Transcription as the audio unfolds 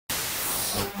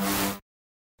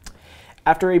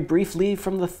After a brief leave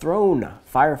from the throne,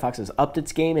 Firefox has upped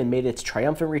its game and made its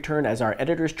triumphant return as our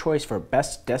editor's choice for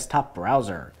best desktop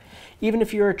browser. Even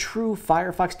if you're a true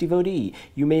Firefox devotee,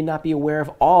 you may not be aware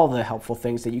of all the helpful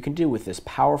things that you can do with this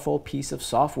powerful piece of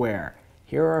software.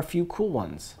 Here are a few cool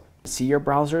ones. See your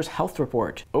browser's health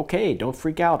report. Okay, don't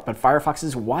freak out, but Firefox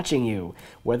is watching you.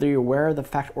 Whether you're aware of the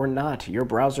fact or not, your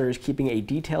browser is keeping a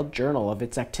detailed journal of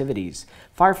its activities.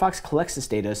 Firefox collects this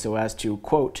data so as to,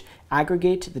 quote,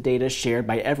 aggregate the data shared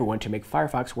by everyone to make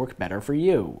Firefox work better for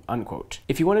you, unquote.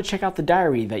 If you want to check out the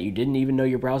diary that you didn't even know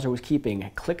your browser was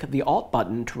keeping, click the Alt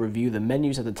button to review the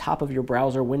menus at the top of your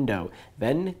browser window.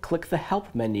 Then click the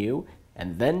Help menu,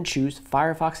 and then choose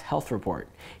Firefox Health Report.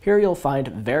 Here you'll find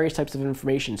various types of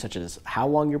information such as how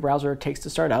long your browser takes to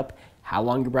start up, how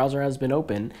long your browser has been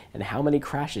open, and how many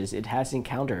crashes it has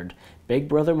encountered. Big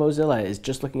Brother Mozilla is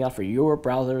just looking out for your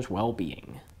browser's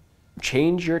well-being.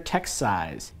 Change your text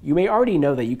size. You may already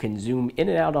know that you can zoom in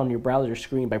and out on your browser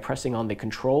screen by pressing on the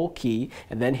Control key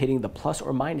and then hitting the plus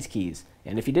or minus keys.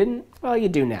 And if you didn't, well, you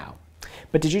do now.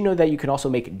 But did you know that you can also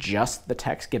make just the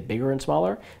text get bigger and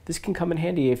smaller? This can come in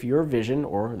handy if your vision,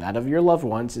 or that of your loved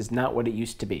ones, is not what it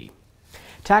used to be.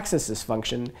 To access this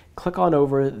function, click on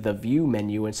over the View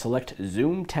menu and select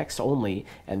Zoom Text Only,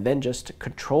 and then just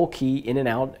Control key in and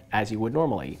out as you would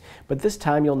normally. But this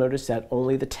time you'll notice that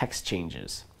only the text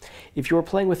changes. If you are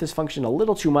playing with this function a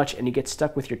little too much and you get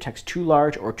stuck with your text too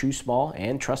large or too small,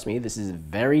 and trust me, this is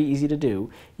very easy to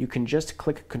do, you can just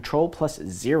click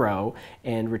Ctrl+0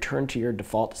 and return to your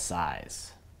default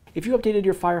size. If you updated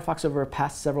your Firefox over the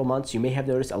past several months, you may have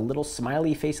noticed a little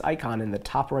smiley face icon in the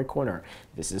top right corner.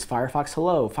 This is Firefox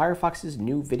Hello, Firefox's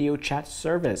new video chat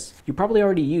service. You probably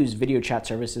already use video chat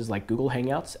services like Google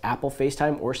Hangouts, Apple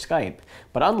FaceTime, or Skype.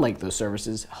 But unlike those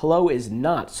services, Hello is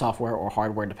not software or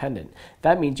hardware dependent.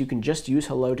 That means you can just use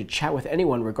Hello to chat with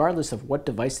anyone regardless of what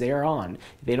device they are on.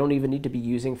 They don't even need to be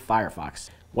using Firefox.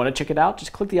 Want to check it out?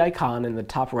 Just click the icon in the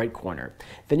top right corner.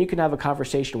 Then you can have a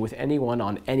conversation with anyone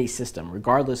on any system,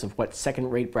 regardless of what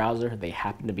second-rate browser they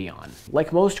happen to be on.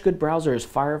 Like most good browsers,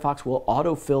 Firefox will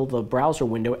autofill the browser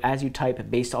window as you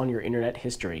type based on your internet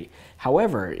history.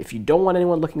 However, if you don't want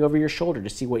anyone looking over your shoulder to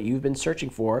see what you've been searching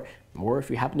for, or if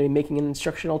you happen to be making an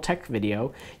instructional tech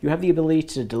video, you have the ability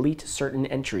to delete certain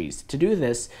entries. To do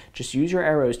this, just use your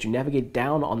arrows to navigate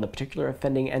down on the particular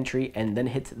offending entry and then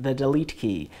hit the delete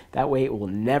key. That way it will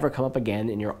never come up again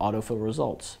in your autofill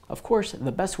results. Of course,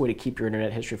 the best way to keep your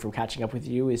internet history from catching up with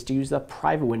you is to use the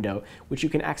private window, which you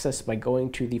can access by going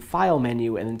to the File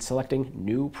menu and then selecting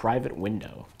New Private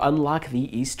Window. Unlock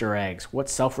the Easter eggs. What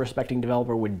self-respecting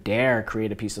developer would dare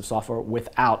create a piece of software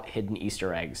without hidden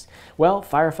Easter eggs? Well,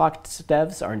 Firefox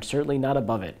devs are certainly not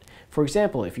above it. For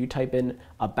example, if you type in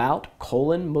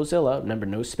about:"Mozilla, remember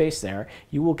no space there,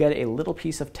 you will get a little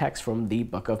piece of text from the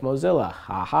Book of Mozilla.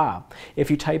 Haha. If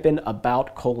you type in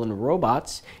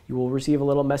about:"robots, you will receive a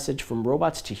little message from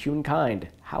robots to humankind.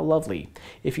 How lovely.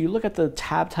 If you look at the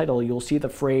tab title, you'll see the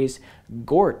phrase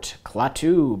Gort,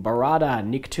 Klaatu, Barada,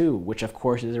 Niktu, which of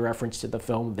course is a reference to the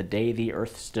film The Day the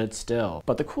Earth Stood Still.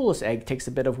 But the coolest egg takes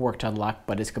a bit of work to unlock,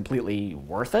 but is completely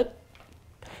worth it.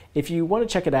 If you want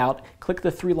to check it out, click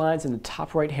the three lines in the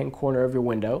top right-hand corner of your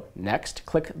window. Next,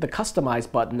 click the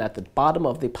Customize button at the bottom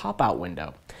of the pop-out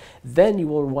window. Then you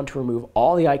will want to remove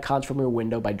all the icons from your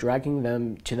window by dragging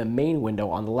them to the main window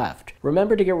on the left.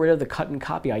 Remember to get rid of the cut and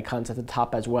copy icons at the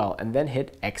top as well, and then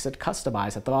hit Exit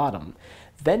Customize at the bottom.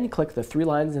 Then click the three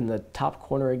lines in the top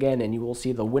corner again, and you will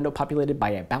see the window populated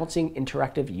by a bouncing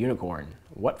interactive unicorn.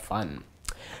 What fun.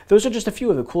 Those are just a few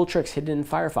of the cool tricks hidden in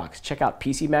Firefox. Check out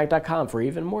PCMag.com for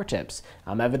even more tips.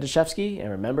 I'm Evan Dashevsky,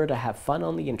 and remember to have fun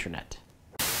on the internet.